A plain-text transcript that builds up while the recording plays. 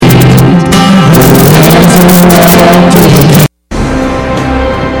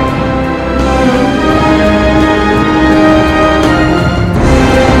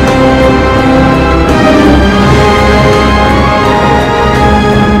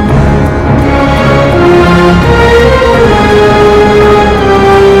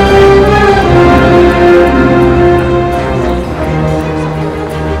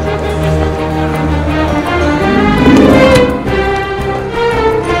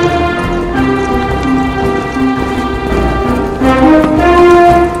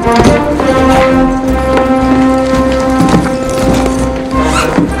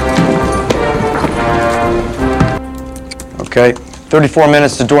Okay, 34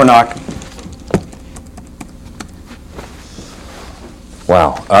 minutes to door knock.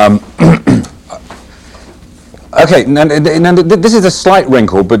 Wow. Okay, now, this is a slight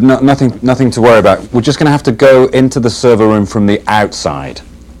wrinkle, but nothing to worry about. We're just going to have to go into the server room from the outside.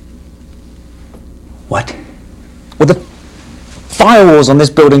 What? Well, the firewalls on this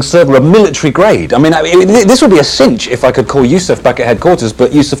building server are military grade. I mean, this would be a cinch if I could call Yusuf back at headquarters,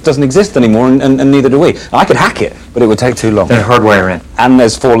 but Yusuf doesn't exist anymore, and neither do we. I could hack it, but it would take too long. Then hardwire in. And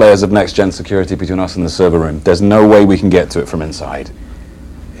there's 4 layers of next-gen security between us and the server room. There's no way we can get to it from inside.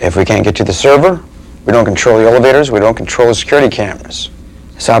 If we can't get to the server, we don't control the elevators, we don't control the security cameras.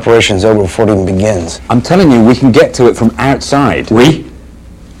 This operation's over before it even begins. I'm telling you, we can get to it from outside. We?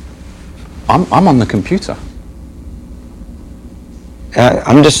 I'm on the computer.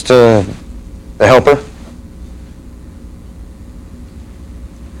 I'm just the helper.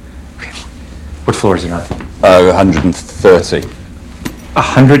 What floor is it on? 130.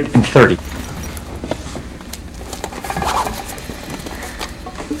 130.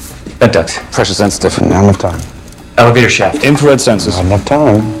 Vent ducts. Pressure sensitive. Not enough time. Elevator shaft. Infrared sensors. Not enough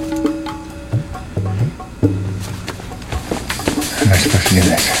time. How am I supposed to do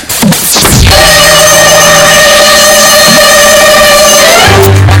this?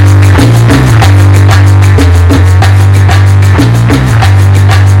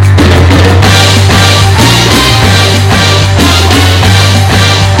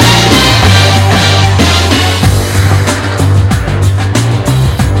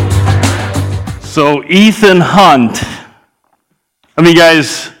 So Ethan Hunt, how many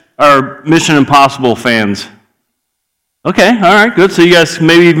guys are Mission Impossible fans? Okay, all right, good. So you guys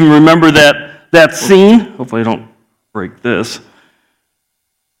maybe even remember that scene. Hopefully I don't break this.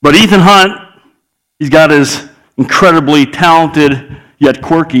 But Ethan Hunt, he's got his incredibly talented yet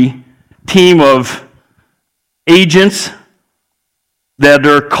quirky team of agents that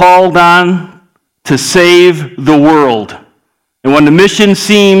are called on to save the world. And when the mission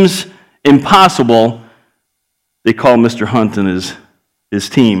seems impossible, they call Mr. Hunt and his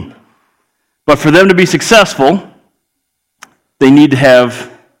team. But for them to be successful, they need to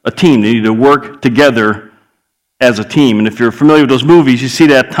have a team. They need to work together as a team. And if you're familiar with those movies, you see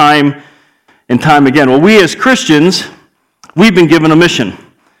that time and time again. Well, we as Christians, we've been given a mission.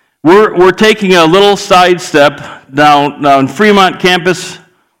 We're taking a little sidestep down Fremont campus.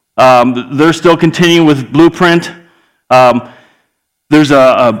 They're still continuing with Blueprint. There's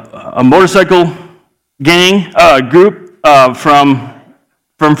a motorcycle gang group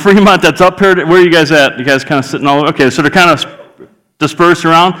from Fremont that's up here. Where are you guys at? You guys kind of sitting all over? Okay, so they're kind of dispersed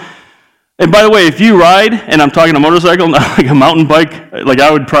around. And by the way, if you ride, and I'm talking a motorcycle, not like a mountain bike, like I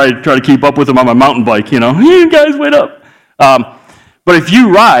would probably try to keep up with them on my mountain bike, you know. You guys, wait up. But if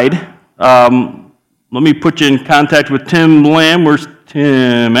you ride, let me put you in contact with Tim Lamb. Where's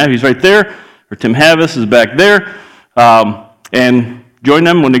Tim? He's right there. Or Tim Havis is back there. And join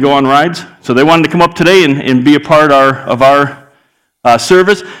them when they go on rides. So they wanted to come up today and be a part of our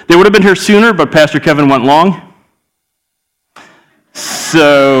service. They would have been here sooner, but Pastor Kevin went long.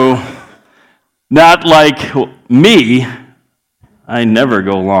 So, not like me, I never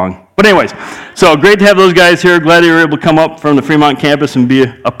go long. But anyways, so great to have those guys here. Glad they were able to come up from the Fremont campus and be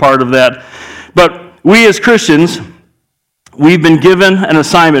a part of that. But we as Christians, we've been given an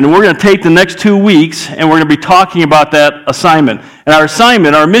assignment, and we're going to take the next 2 weeks, and we're going to be talking about that assignment. And our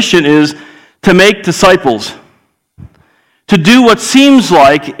assignment, our mission is to make disciples, to do what seems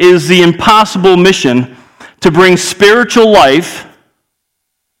like is the impossible mission, to bring spiritual life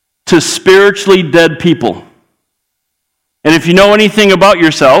to spiritually dead people. And if you know anything about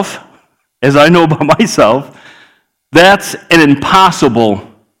yourself, as I know about myself, that's an impossible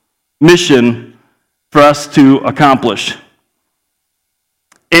mission for us to accomplish.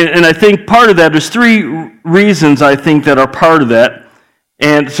 And I think part of that, there's 3 reasons I think that are part of that.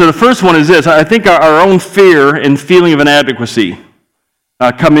 And so the first one is this: I think our own fear and feeling of inadequacy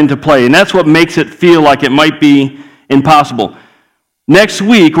come into play. And that's what makes it feel like it might be impossible. Next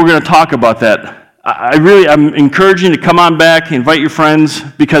week, we're going to talk about that. I'm encouraging you to come on back, invite your friends,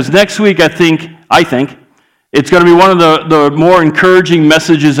 because next week I think it's going to be one of the more encouraging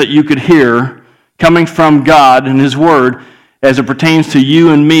messages that you could hear coming from God and His Word as it pertains to you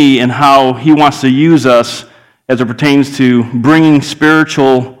and me and how He wants to use us as it pertains to bringing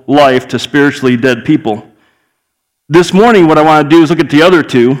spiritual life to spiritually dead people. This morning, what I want to do is look at the other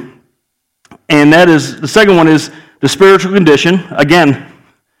two, and that is, the second one is the spiritual condition. Again,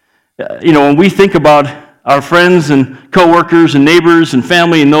 when we think about our friends and coworkers and neighbors and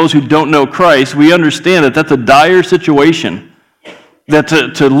family and those who don't know Christ, we understand that that's a dire situation. That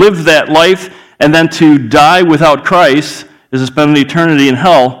to live that life and then to die without Christ is to spend an eternity in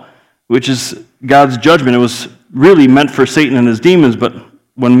hell, which is God's judgment. It was really meant for Satan and his demons, but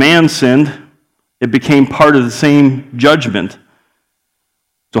when man sinned, it became part of the same judgment.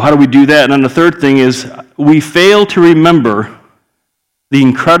 So how do we do that? And then the third thing is we fail to remember the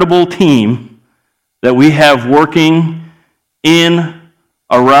incredible team that we have working in,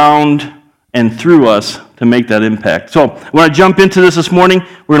 around, and through us to make that impact. So when I jump into this morning,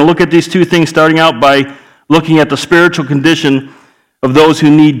 we're going to look at these two things, starting out by looking at the spiritual condition of those who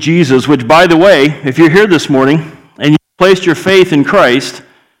need Jesus, which, by the way, if you're here this morning and you placed your faith in Christ,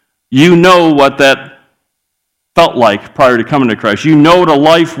 you know what that felt like prior to coming to Christ. You know what a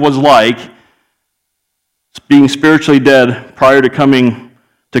life was like being spiritually dead prior to coming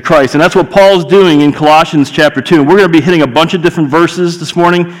to Christ. And that's what Paul's doing in Colossians chapter 2. And we're going to be hitting a bunch of different verses this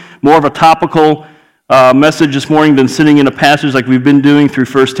morning, more of a topical message this morning than sitting in a passage like we've been doing through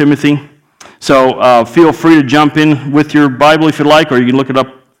 1 Timothy. So feel free to jump in with your Bible if you like, or you can look it up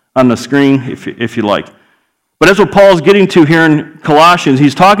on the screen if you like. But that's what Paul's getting to here in Colossians.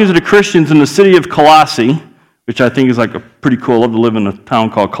 He's talking to the Christians in the city of Colossae, which I think is like a pretty cool. I love to live in a town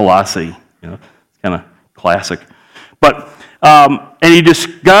called Colossae. It's kind of classic. But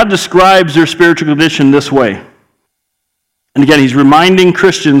God describes their spiritual condition this way. And again, he's reminding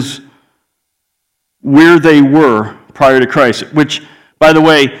Christians where they were prior to Christ, which, by the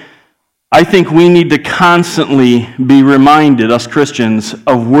way, I think we need to constantly be reminded, us Christians,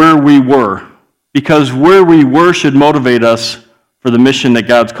 of where we were, because where we were should motivate us for the mission that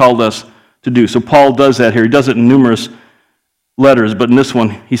God's called us to do. So Paul does that here. He does it in numerous letters, but in this one,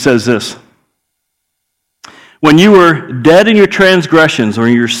 he says this. When you were dead in your transgressions or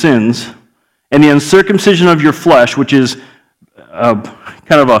your sins, and the uncircumcision of your flesh, which is kind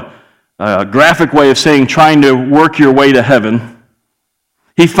of a graphic way of saying trying to work your way to heaven,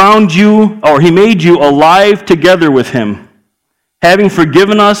 he made you alive together with him, having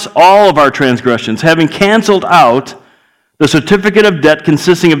forgiven us all of our transgressions, having canceled out the certificate of debt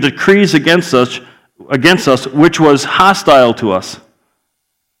consisting of decrees against us, which was hostile to us.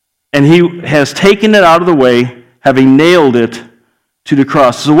 And he has taken it out of the way, having nailed it to the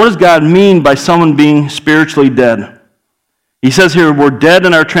cross. So what does God mean by someone being spiritually dead? He says here, we're dead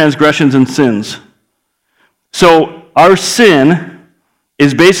in our transgressions and sins. So our sin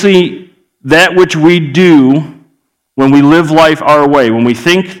is basically that which we do when we live life our way, when we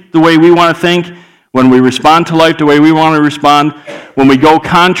think the way we want to think, when we respond to life the way we want to respond, when we go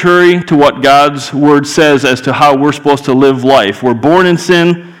contrary to what God's Word says as to how we're supposed to live life. We're born in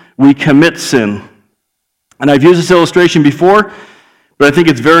sin, we commit sin. And I've used this illustration before, but I think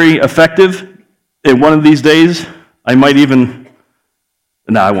it's very effective. In one of these days, I might even...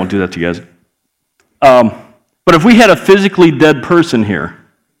 No, I won't do that to you guys. But if we had a physically dead person here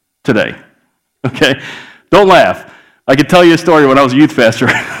today, okay, don't laugh. I could tell you a story when I was a youth pastor,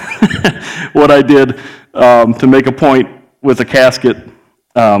 what I did to make a point with a casket,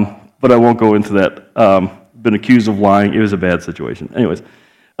 but I won't go into that. Been accused of lying. It was a bad situation. Anyways,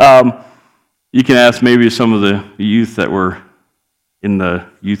 you can ask maybe some of the youth that were in the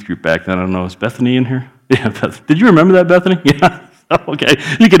youth group back then. I don't know, is Bethany in here? Yeah, did you remember that, Bethany? Yeah, okay,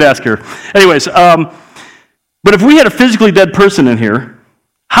 you can ask her. Anyways, but if we had a physically dead person in here,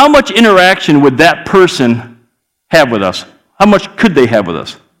 how much interaction would that person have with us? How much could they have with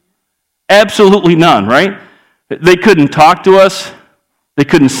us? Absolutely none, right? They couldn't talk to us. They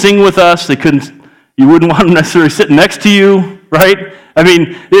couldn't sing with us. You wouldn't want them necessarily sitting next to you, right? I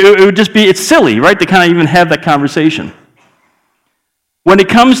mean, it would just be, it's silly, right, to kind of even have that conversation. When it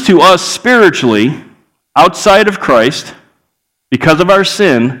comes to us spiritually, outside of Christ, because of our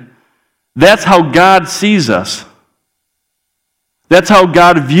sin, that's how God sees us. That's how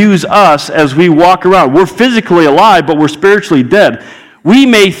God views us as we walk around. We're physically alive, but we're spiritually dead. We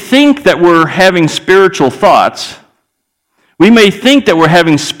may think that we're having spiritual thoughts. We may think that we're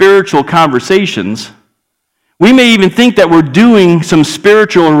having spiritual conversations. We may even think that we're doing some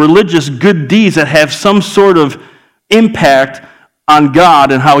spiritual and religious good deeds that have some sort of impact on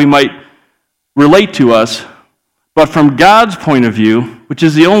God and how He might relate to us, but from God's point of view, which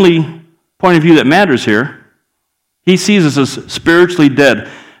is the only point of view that matters here, he sees us as spiritually dead.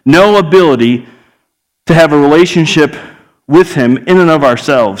 No ability to have a relationship with him in and of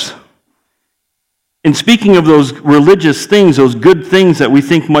ourselves. And speaking of those religious things, those good things that we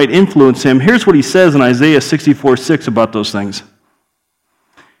think might influence him, here's what he says in Isaiah 64:6 about those things.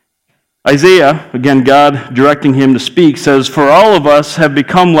 Isaiah, again, God directing him to speak, says, "For all of us have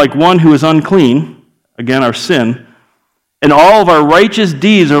become like one who is unclean," again, our sin, "and all of our righteous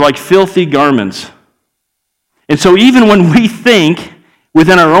deeds are like filthy garments." And so even when we think,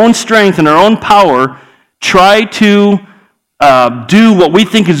 within our own strength and our own power, try to do what we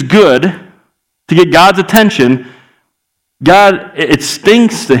think is good to get God's attention, God, it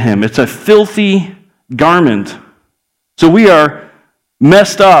stinks to him. It's a filthy garment. So we are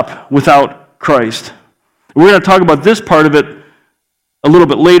messed up without Christ. We're going to talk about this part of it a little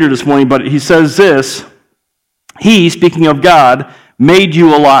bit later this morning, but he says this, he, speaking of God, made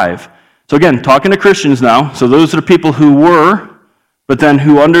you alive. So again, talking to Christians now. So those are the people who were, but then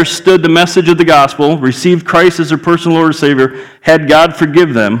who understood the message of the gospel, received Christ as their personal Lord and Savior, had God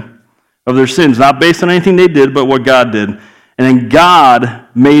forgive them of their sins, not based on anything they did, but what God did. And then God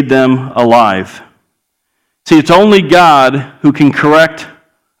made them alive. See, it's only God who can correct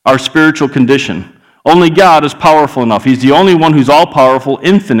our spiritual condition. Only God is powerful enough. He's the only one who's all-powerful,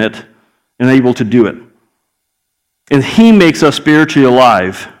 infinite, and able to do it. And he makes us spiritually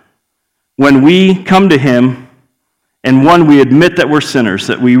alive when we come to him and when we admit that we're sinners,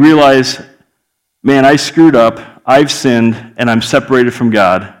 that we realize, man, I screwed up, I've sinned, and I'm separated from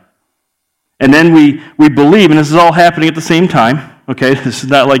God. And then we believe, and this is all happening at the same time, okay? This is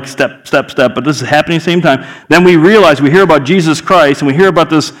not like step, but this is happening at the same time. Then we realize, we hear about Jesus Christ, and we hear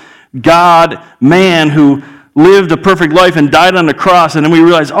about this God, man who lived a perfect life and died on the cross, and then we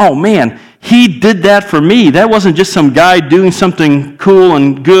realize, oh man, he did that for me. That wasn't just some guy doing something cool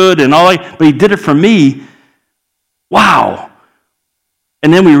and good and all that, but he did it for me. Wow.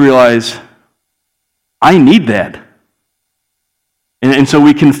 And then we realize, I need that. And so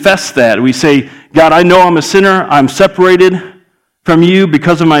we confess that. We say, God, I know I'm a sinner. I'm separated from you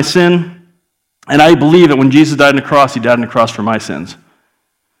because of my sin. And I believe that when Jesus died on the cross, he died on the cross for my sins.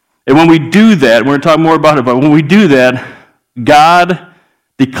 And when we do that, we're going to talk more about it, but when we do that, God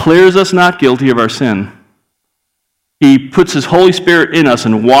declares us not guilty of our sin. He puts his Holy Spirit in us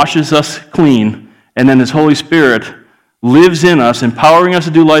and washes us clean. And then his Holy Spirit lives in us, empowering us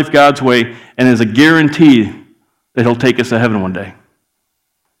to do life God's way, and is a guarantee that he'll take us to heaven one day.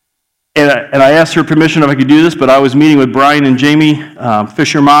 And I asked her permission if I could do this, but I was meeting with Brian and Jamie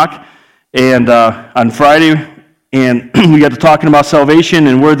Fisher-Mock and on Friday, and we got to talking about salvation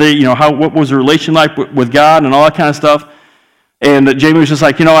and where they, what was the relation like with God and all that kind of stuff. And Jamie was just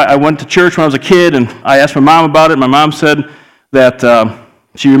like, I went to church when I was a kid, and I asked my mom about it. My mom said that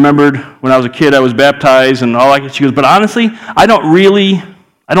she remembered when I was a kid I was baptized and all that. She goes, but honestly, I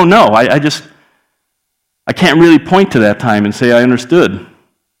don't know. I can't really point to that time and say I understood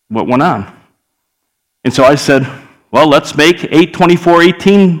what went on. And so I said, well, let's make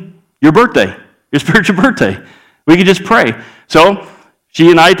 8/24/18 your birthday, your spiritual birthday. We could just pray. So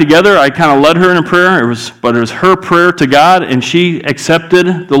she and I together, I kind of led her in a prayer. It was her prayer to God, and she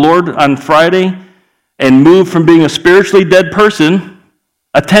accepted the Lord on Friday and moved from being a spiritually dead person,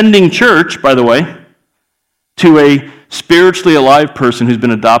 attending church, by the way, to a spiritually alive person who's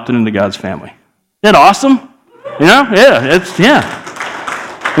been adopted into God's family. Isn't that awesome? Yeah.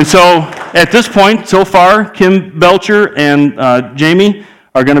 And so, at this point, so far, Kim Belcher and Jamie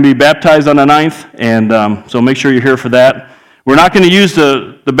are going to be baptized on the 9th, and so make sure you're here for that. We're not going to use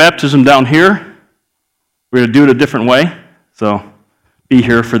the baptism down here. We're going to do it a different way, so be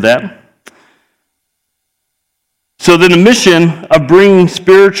here for that. So then the mission of bringing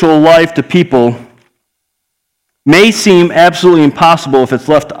spiritual life to people may seem absolutely impossible if it's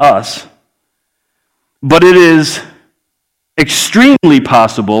left to us, but it is extremely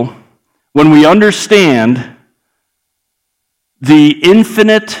possible when we understand the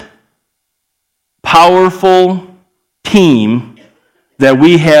infinite, powerful team that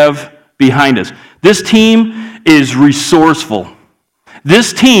we have behind us. This team is resourceful.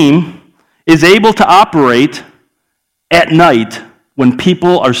 This team is able to operate at night when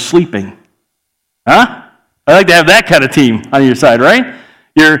people are sleeping. Huh? I like to have that kind of team on your side, right?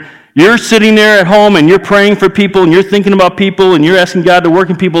 You're sitting there at home and you're praying for people and you're thinking about people and you're asking God to work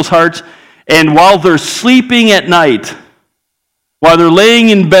in people's hearts. And while they're sleeping at night, while they're laying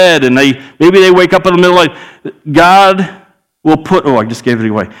in bed and maybe they wake up in the middle of the night, God will put, I just gave it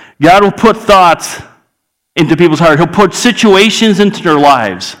away. God will put thoughts into people's heart. He'll put situations into their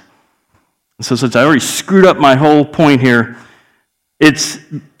lives So since I already screwed up my whole point here, it's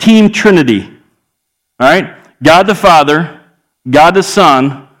Team Trinity. All right? God the Father, God the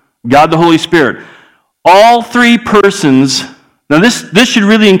Son, God the Holy Spirit. All three persons. Now this should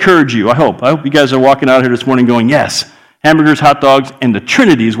really encourage you, I hope. I hope you guys are walking out here this morning going, yes, hamburgers, hot dogs, and the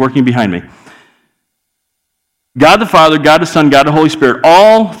Trinity is working behind me. God the Father, God the Son, God the Holy Spirit,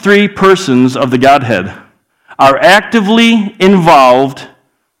 all three persons of the Godhead are actively involved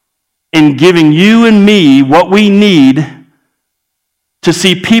in giving you and me what we need to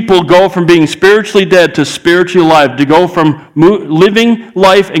see people go from being spiritually dead to spiritually alive, to go from living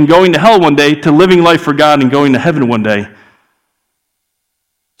life and going to hell one day to living life for God and going to heaven one day.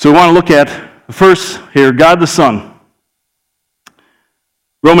 So we want to look at first here, God the Son.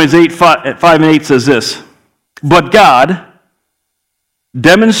 Romans 5 and 8 says this, "But God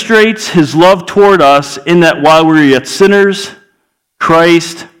demonstrates his love toward us in that while we were yet sinners,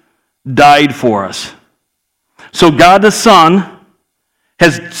 Christ died for us." So God the Son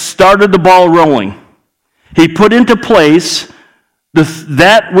has started the ball rolling. He put into place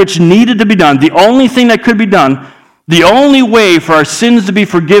that which needed to be done, the only thing that could be done. The only way for our sins to be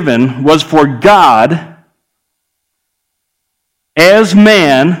forgiven was for God, as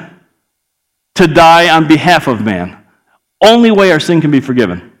man, to die on behalf of man. Only way our sin can be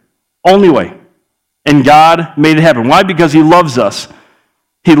forgiven. Only way. And God made it happen. Why? Because he loves us.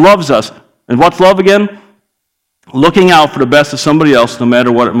 He loves us. And what's love again? Looking out for the best of somebody else, no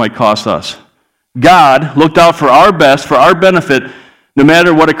matter what it might cost us. God looked out for our best, for our benefit, no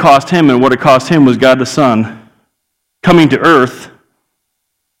matter what it cost him. And what it cost him was God the Son coming to earth,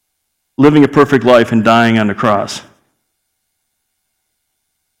 living a perfect life, and dying on the cross.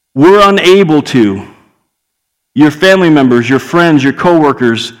 We're unable to. Your family members, your friends, your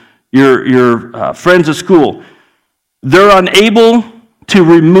coworkers, your friends at school, they're unable to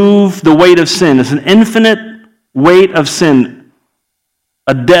remove the weight of sin. It's an infinite weight of sin,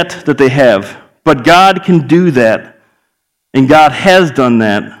 a debt that they have. But God can do that, and God has done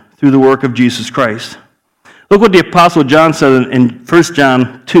that through the work of Jesus Christ. Look what the Apostle John said in 1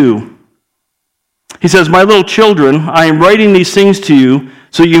 John 2. He says, "My little children, I am writing these things to you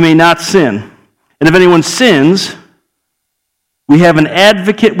so you may not sin. And if anyone sins, we have an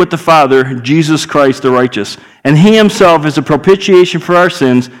advocate with the Father, Jesus Christ the righteous. And he himself is a propitiation for our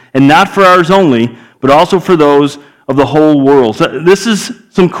sins, and not for ours only, but also for those of the whole world." So this is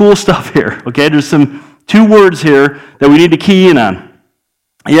some cool stuff here, okay? There's two words here that we need to key in on.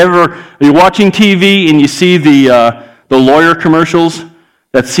 You're watching TV and you see the lawyer commercials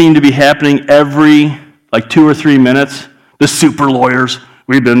that seem to be happening every 2 or 3 minutes? The super lawyers.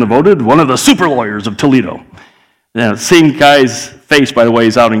 We've been voted one of the super lawyers of Toledo. Now, same guy's face, by the way,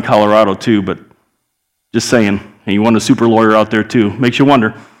 is out in Colorado too, but just saying. And you want a super lawyer out there too. Makes you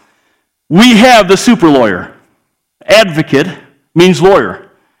wonder. We have the super lawyer. Advocate means lawyer.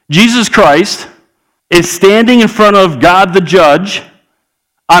 Jesus Christ is standing in front of God the judge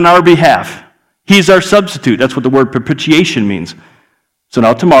on our behalf. He's our substitute. That's what the word propitiation means. So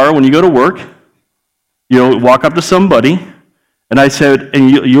now tomorrow when you go to work, you'll walk up to somebody, and I said, and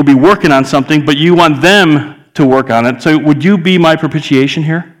you'll be working on something, but you want them to work on it. So would you be my propitiation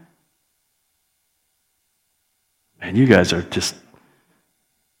here? Man, you guys are just...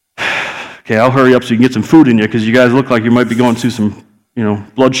 Okay, I'll hurry up so you can get some food in you, because you guys look like you might be going through some,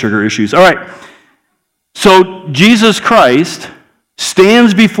 blood sugar issues. All right. So Jesus Christ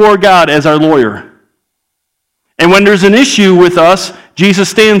stands before God as our lawyer. And when there's an issue with us, Jesus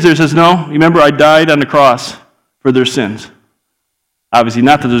stands there and says, "No, remember I died on the cross for their sins." Obviously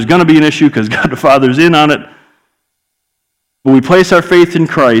not that there's going to be an issue because God the Father's in on it. But we place our faith in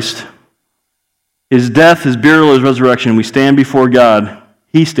Christ, his death, his burial, his resurrection. We stand before God.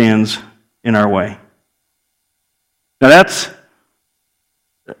 He stands in our way. Now that's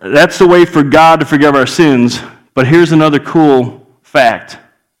the way for God to forgive our sins. But here's another cool fact.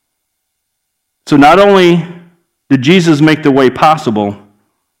 So not only did Jesus make the way possible,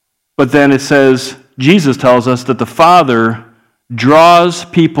 but then it says, Jesus tells us that the Father draws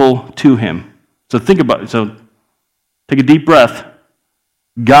people to him. So think about it. So take a deep breath.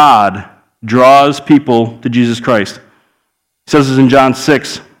 God draws people to Jesus Christ. He says this in John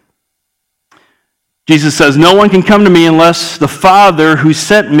 6. Jesus says, "No one can come to me unless the Father who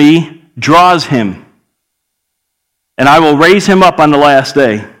sent me draws him. And I will raise him up on the last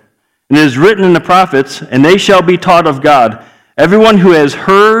day. And it is written in the prophets, and they shall be taught of God. Everyone who has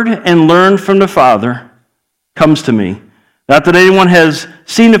heard and learned from the Father comes to me. Not that anyone has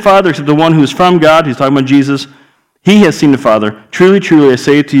seen the Father except the one who is from God." He's talking about Jesus. "He has seen the Father. Truly, truly, I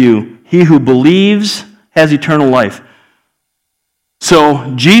say it to you, he who believes has eternal life."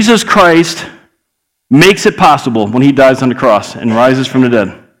 So Jesus Christ makes it possible when he dies on the cross and rises from the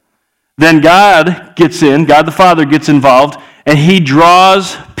dead. Then God gets in, God the Father gets involved, and he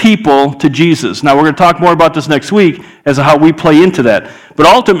draws people to Jesus. Now, we're going to talk more about this next week as to how we play into that. But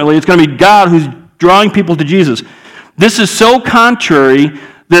ultimately, it's going to be God who's drawing people to Jesus. This is so contrary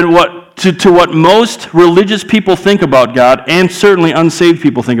to what most religious people think about God, and certainly unsaved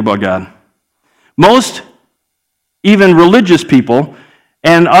people think about God. Most, even religious people,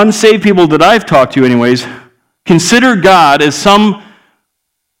 and unsaved people that I've talked to anyways, consider God as some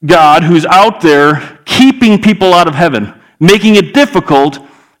God who's out there keeping people out of heaven, making it difficult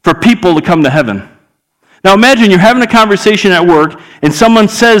for people to come to heaven. Now imagine you're having a conversation at work and someone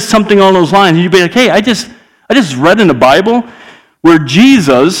says something along those lines, and you'd be like, hey, I just read in the Bible where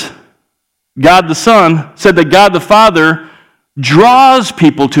Jesus, God the Son, said that God the Father draws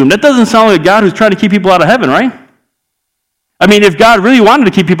people to him. That doesn't sound like a God who's trying to keep people out of heaven, right? I mean, if God really wanted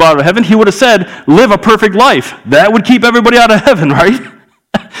to keep people out of heaven, he would have said, live a perfect life. That would keep everybody out of heaven, right?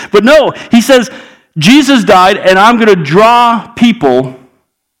 But no, he says, Jesus died, and I'm going to draw people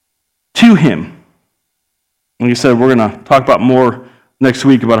to him. Like I said, we're going to talk about more next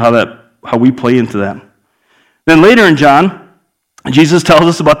week about how we play into that. Then later in John, Jesus tells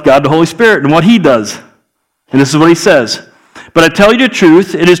us about God the Holy Spirit and what he does. And this is what he says. But I tell you the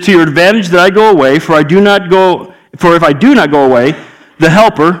truth, it is to your advantage that I go away, for if I do not go away, the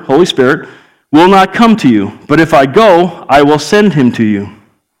Helper, Holy Spirit, will not come to you. But if I go, I will send him to you.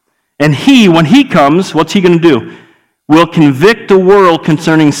 And he, when he comes, what's he going to do? Will convict the world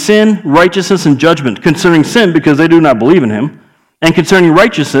concerning sin, righteousness, and judgment. Concerning sin, because they do not believe in him. And concerning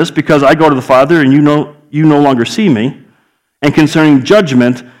righteousness, because I go to the Father and you no longer see me. And concerning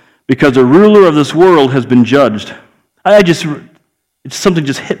judgment, because the ruler of this world has been judged. Something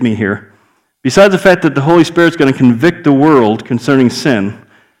just hit me here. Besides the fact that the Holy Spirit's going to convict the world concerning sin,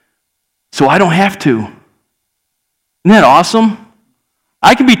 so I don't have to. Isn't that awesome?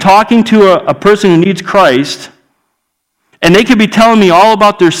 I could be talking to a person who needs Christ, and they could be telling me all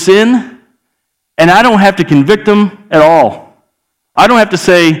about their sin, and I don't have to convict them at all. I don't have to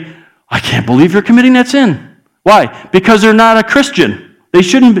say, I can't believe you're committing that sin. Why? Because they're not a Christian. They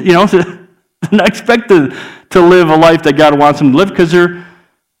shouldn't, they're not expected to live a life that God wants them to live because they're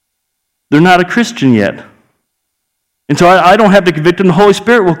not a Christian yet. And so I don't have to convict them. The Holy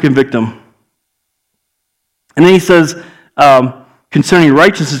Spirit will convict them. And then he says, concerning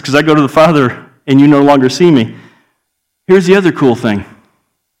righteousness, because I go to the Father and you no longer see me. Here's the other cool thing.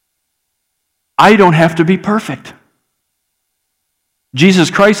 I don't have to be perfect. Jesus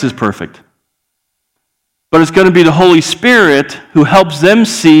Christ is perfect. But it's going to be the Holy Spirit who helps them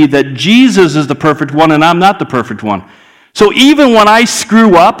see that Jesus is the perfect one and I'm not the perfect one. So even when I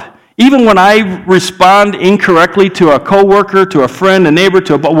screw up, even when I respond incorrectly to a coworker, to a friend, a neighbor,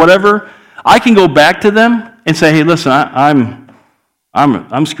 to whatever, I can go back to them and say, hey, listen,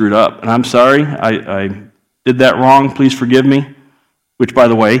 I'm screwed up, and I'm sorry. I did that wrong. Please forgive me. Which, by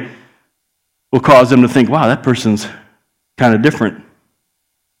the way, will cause them to think, wow, that person's kind of different.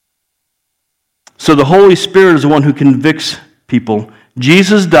 So the Holy Spirit is the one who convicts people.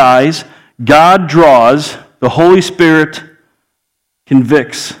 Jesus dies, God draws, the Holy Spirit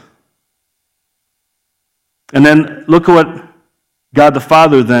convicts. And then look at what God the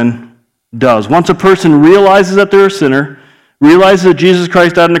Father then does. Once a person realizes that they're a sinner, realizes that Jesus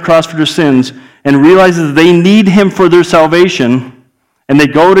Christ died on the cross for their sins, and realizes that they need him for their salvation, and they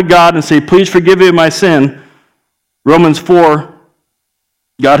go to God and say, please forgive me of my sin, Romans 4,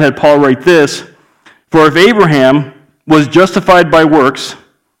 God had Paul write this, for if Abraham was justified by works,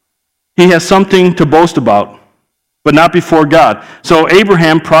 he has something to boast about, but not before God. So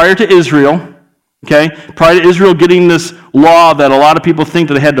Abraham, prior to Israel, prior to Israel getting this law that a lot of people think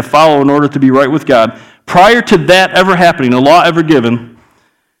that they had to follow in order to be right with God, prior to that ever happening, the law ever given,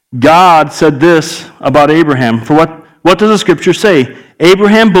 God said this about Abraham. For what does the scripture say?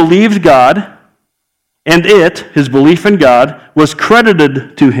 Abraham believed God, and his belief in God, was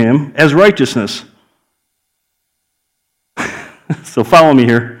credited to him as righteousness. So follow me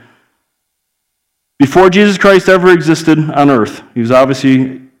here. Before Jesus Christ ever existed on earth, he was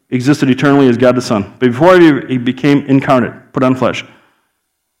obviously existed eternally as God the Son. But before he became incarnate, put on flesh,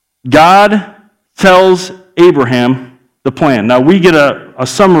 God tells Abraham the plan. Now, we get a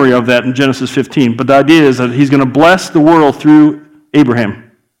summary of that in Genesis 15, but the idea is that he's going to bless the world through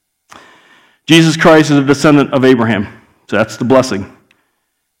Abraham. Jesus Christ is a descendant of Abraham, so that's the blessing.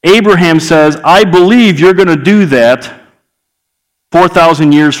 Abraham says, I believe you're going to do that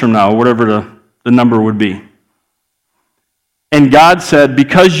 4,000 years from now, whatever the number would be. And God said,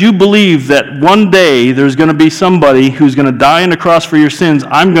 because you believe that one day there's going to be somebody who's going to die on the cross for your sins,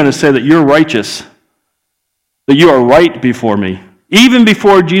 I'm going to say that you're righteous, that you are right before me, even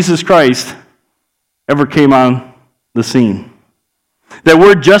before Jesus Christ ever came on the scene. That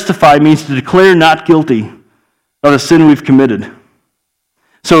word justify means to declare not guilty of the sin we've committed.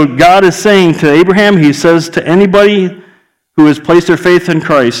 So God is saying to Abraham, he says to anybody who has placed their faith in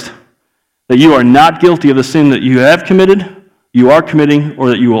Christ, that you are not guilty of the sin that you have committed, you are committing, or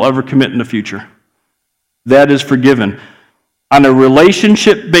that you will ever commit in the future. That is forgiven. On a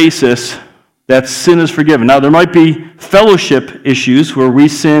relationship basis, that sin is forgiven. Now, there might be fellowship issues where we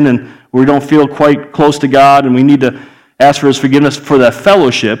sin and we don't feel quite close to God and we need to ask for His forgiveness for that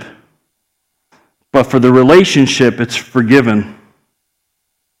fellowship. But for the relationship, it's forgiven.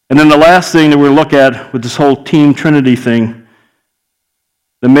 And then the last thing that we're going to look at with this whole Team Trinity thing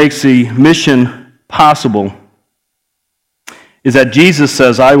that makes the mission possible is that Jesus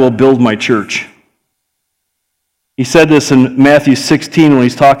says, I will build my church. He said this in Matthew 16 when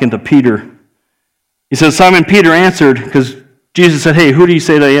he's talking to Peter. He says, Simon Peter answered, because Jesus said, hey, who do you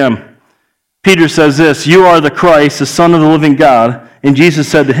say that I am? Peter says this, you are the Christ, the Son of the living God. And Jesus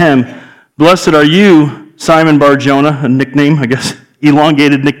said to him, blessed are you, Simon Bar-Jonah, a nickname, I guess,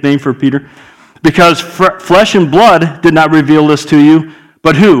 elongated nickname for Peter, because flesh and blood did not reveal this to you,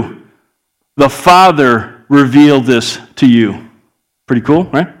 but who? The Father revealed this to you. Pretty cool,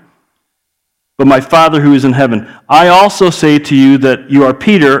 right? But my Father who is in heaven. I also say to you that you are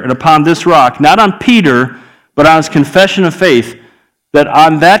Peter, and upon this rock, not on Peter, but on his confession of faith, that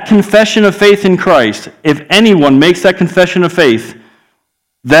on that confession of faith in Christ, if anyone makes that confession of faith,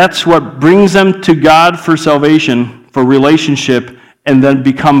 that's what brings them to God for salvation, for relationship, and then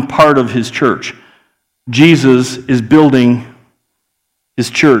become part of His church. Jesus is building His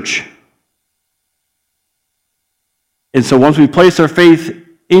church. And so once we place our faith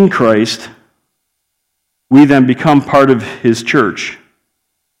in Christ, we then become part of His church.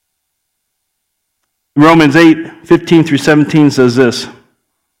 Romans 8:15 through 17 says this,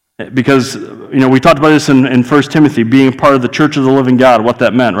 because we talked about this in 1 Timothy, being part of the church of the living God, what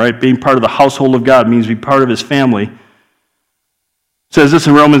that meant, right? Being part of the household of God means be part of His family. It says this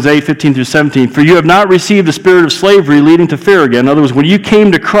in Romans 8:15 through 17, for you have not received the spirit of slavery leading to fear again. In other words, when you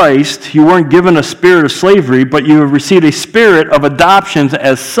came to Christ, you weren't given a spirit of slavery, but you have received a spirit of adoption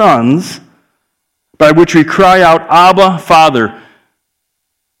as sons, by which we cry out, Abba, Father.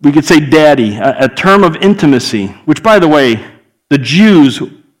 We could say daddy, a term of intimacy, which, by the way, the Jews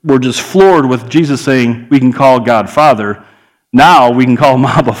were just floored with Jesus saying we can call God Father. Now we can call Him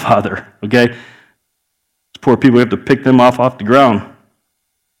Abba, Father, okay? These poor people, we have to pick them off the ground.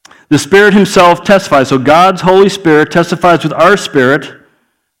 The Spirit Himself testifies. So God's Holy Spirit testifies with our spirit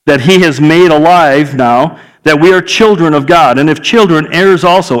that He has made alive now, that we are children of God. And if children, heirs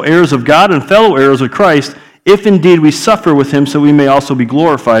also, heirs of God and fellow heirs of Christ, if indeed we suffer with Him, so we may also be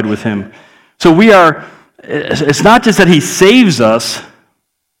glorified with Him. So we are, it's not just that He saves us,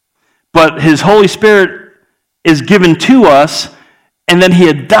 but His Holy Spirit is given to us, and then He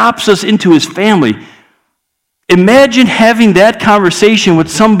adopts us into His family. Imagine having that conversation with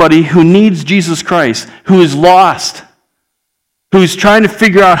somebody who needs Jesus Christ, who is lost, who's trying to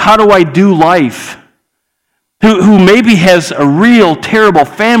figure out, how do I do life? Who maybe has a real terrible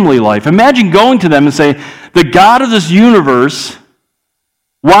family life. Imagine going to them and saying, the God of this universe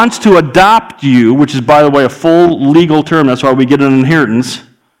wants to adopt you, which is, by the way, a full legal term, that's why we get an inheritance,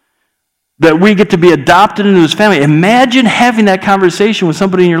 that we get to be adopted into His family. Imagine having that conversation with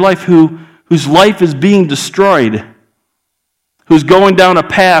somebody in your life whose life is being destroyed, who's going down a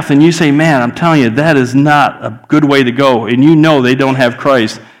path, and you say, man, I'm telling you, that is not a good way to go, and you know they don't have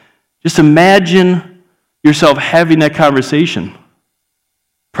Christ. Just imagine yourself having that conversation.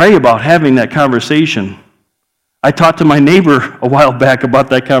 Pray about having that conversation. I talked to my neighbor a while back about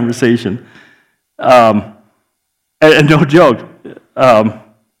that conversation. And no joke, beyond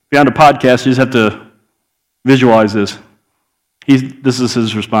a podcast, you just have to visualize this. This is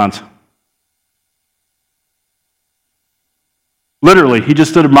his response. Literally, he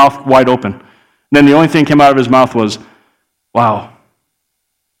just stood his mouth wide open. And then the only thing that came out of his mouth was, wow,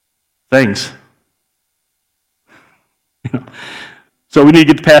 thanks. So we need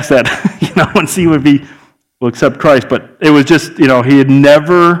to get past that, and see if he will accept Christ. But it was just, he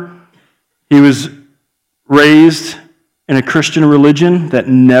was raised in a Christian religion that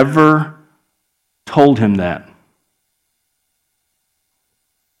never told him that.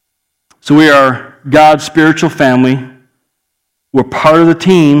 So we are God's spiritual family. We're part of the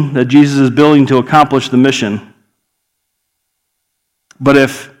team that Jesus is building to accomplish the mission. But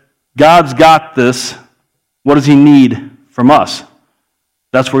if God's got this, what does He need from us.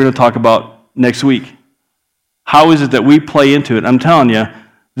 That's what we're going to talk about next week. How is it that we play into it? I'm telling you,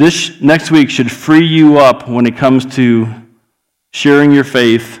 this next week should free you up when it comes to sharing your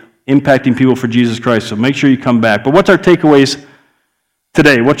faith, impacting people for Jesus Christ. So make sure you come back. But what's our takeaways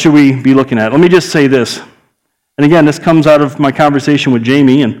today? What should we be looking at? Let me just say this. And again, this comes out of my conversation with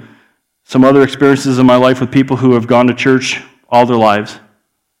Jamie and some other experiences in my life with people who have gone to church all their lives.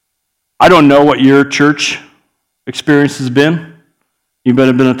 I don't know what your church experience has been. You've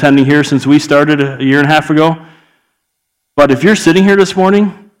been attending here since we started a year and a half ago. But if you're sitting here this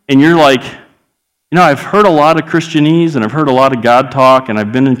morning and you're like, I've heard a lot of Christianese and I've heard a lot of God talk and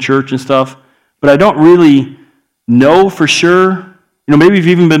I've been in church and stuff, but I don't really know for sure. Maybe you've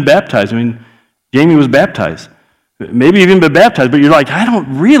even been baptized. Jamie was baptized. Maybe you've even been baptized, but you're like, I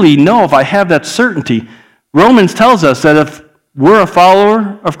don't really know if I have that certainty. Romans tells us that if we're a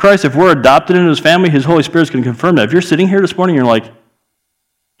follower of Christ, if we're adopted into his family, his Holy Spirit's going to confirm that. If you're sitting here this morning, you're like,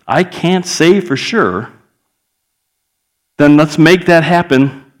 I can't say for sure, then let's make that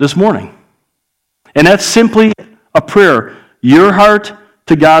happen this morning. And that's simply a prayer, your heart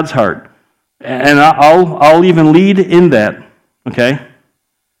to God's heart. And I'll even lead in that, okay?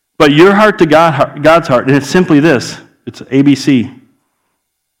 But your heart to God's heart, and it's simply this. It's ABC.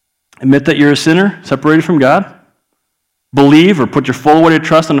 Admit that you're a sinner, separated from God. Believe or put your full weight of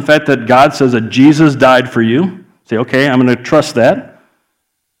trust on the fact that God says that Jesus died for you. Say, okay, I'm going to trust that.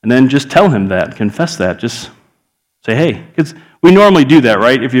 And then just tell him that, confess that. Just say, hey, because we normally do that,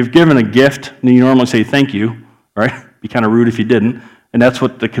 right? If you've given a gift, then you normally say thank you, right? Be kind of rude if you didn't. And that's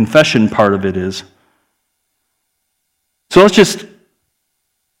what the confession part of it is. So let's just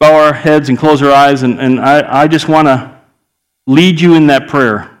bow our heads and close our eyes, and I just want to lead you in that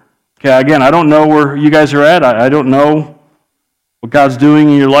prayer. Okay, again, I don't know where you guys are at. I don't know what God's doing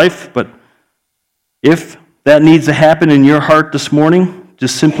in your life, but if that needs to happen in your heart this morning,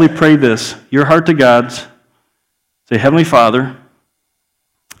 just simply pray this. Your heart to God's. Say, Heavenly Father,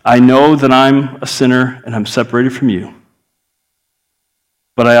 I know that I'm a sinner and I'm separated from you.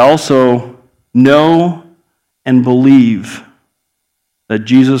 But I also know and believe that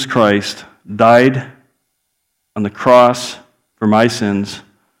Jesus Christ died on the cross for my sins,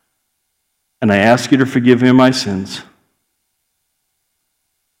 and I ask you to forgive me of my sins.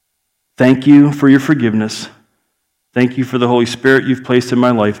 Thank you for your forgiveness. Thank you for the Holy Spirit you've placed in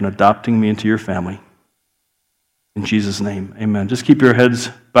my life and adopting me into your family. In Jesus' name, amen. Just keep your heads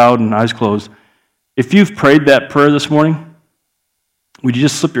bowed and eyes closed. If you've prayed that prayer this morning, would you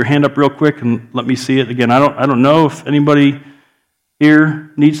just slip your hand up real quick and let me see it? Again, I don't know if anybody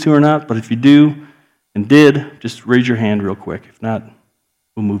here needs to or not, but if you do and did, just raise your hand real quick. If not,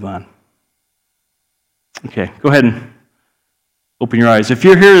 we'll move on. Okay, go ahead and open your eyes. If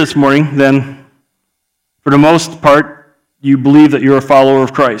you're here this morning, then for the most part, you believe that you're a follower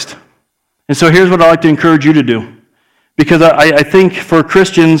of Christ. And so here's what I'd like to encourage you to do. Because I think for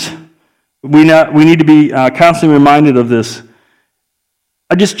Christians, we need to be constantly reminded of this.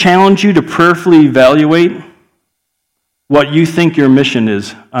 I just challenge you to prayerfully evaluate what you think your mission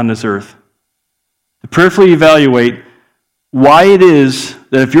is on this earth. To prayerfully evaluate why it is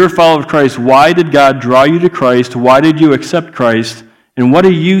that if you're a follower of Christ, why did God draw you to Christ? Why did you accept Christ? And what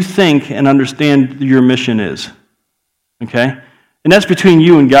do you think and understand your mission is? Okay? And that's between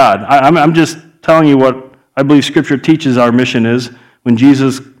you and God. I'm just telling you what I believe Scripture teaches our mission is when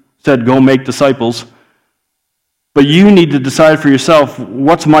Jesus said, go make disciples. But you need to decide for yourself,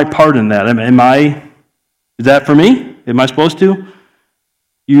 what's my part in that? Is that for me? Am I supposed to?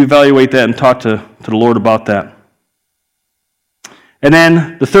 You evaluate that and talk to the Lord about that. And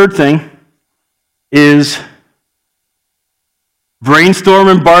then the third thing is brainstorm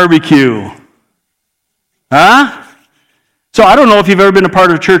and barbecue. Huh? So I don't know if you've ever been a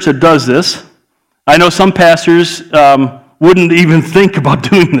part of a church that does this. I know some pastors wouldn't even think about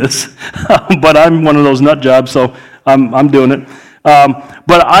doing this, but I'm one of those nut jobs, so I'm doing it.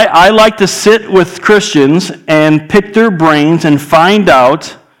 But I like to sit with Christians and pick their brains and find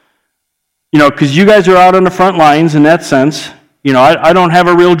out, because you guys are out on the front lines in that sense. I don't have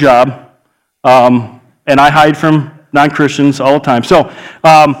a real job, and I hide from non-Christians all the time. So,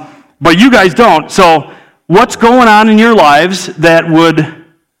 but you guys don't. So, what's going on in your lives that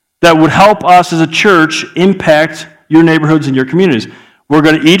would help us as a church impact your neighborhoods and your communities? We're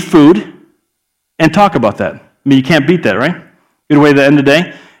going to eat food and talk about that. You can't beat that, right? Get away at the end of the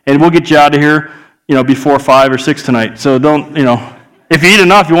day, and we'll get you out of here, before 5 or 6 tonight. So don't, if you eat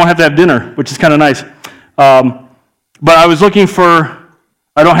enough, you won't have to have dinner, which is kind of nice. But I was looking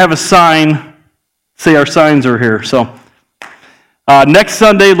I don't have a sign, say our signs are here. So next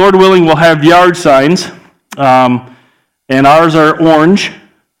Sunday, Lord willing, we'll have yard signs. and ours are orange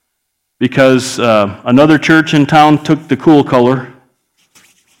because another church in town took the cool color,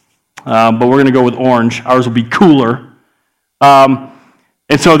 but we're going to go with orange. Ours will be cooler.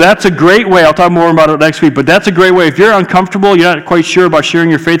 And so that's a great way. I'll talk more about it next week, but that's a great way. If you're uncomfortable, you're not quite sure about sharing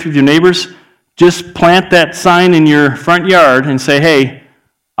your faith with your neighbors, just plant that sign in your front yard and say, hey,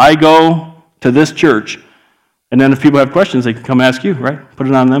 I go to this church. And then if people have questions, they can come ask you, right? Put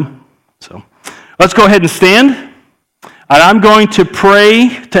it on them. So let's go ahead and stand. And I'm going to pray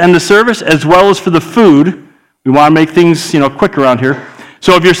to end the service as well as for the food. We want to make things, quick around here.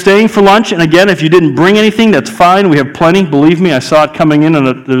 So if you're staying for lunch, and again, if you didn't bring anything, that's fine. We have plenty. Believe me, I saw it coming in,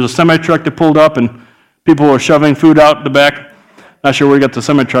 and there was a semi-truck that pulled up, and people were shoving food out the back. Not sure where we got the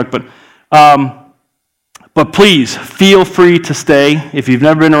semi-truck, but please feel free to stay. If you've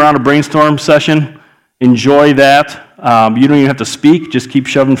never been around a brainstorm session, enjoy that. You don't even have to speak. Just keep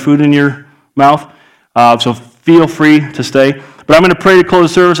shoving food in your mouth. So feel free to stay. But I'm going to pray to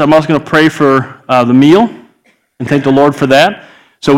close the service. I'm also going to pray for the meal and thank the Lord for that.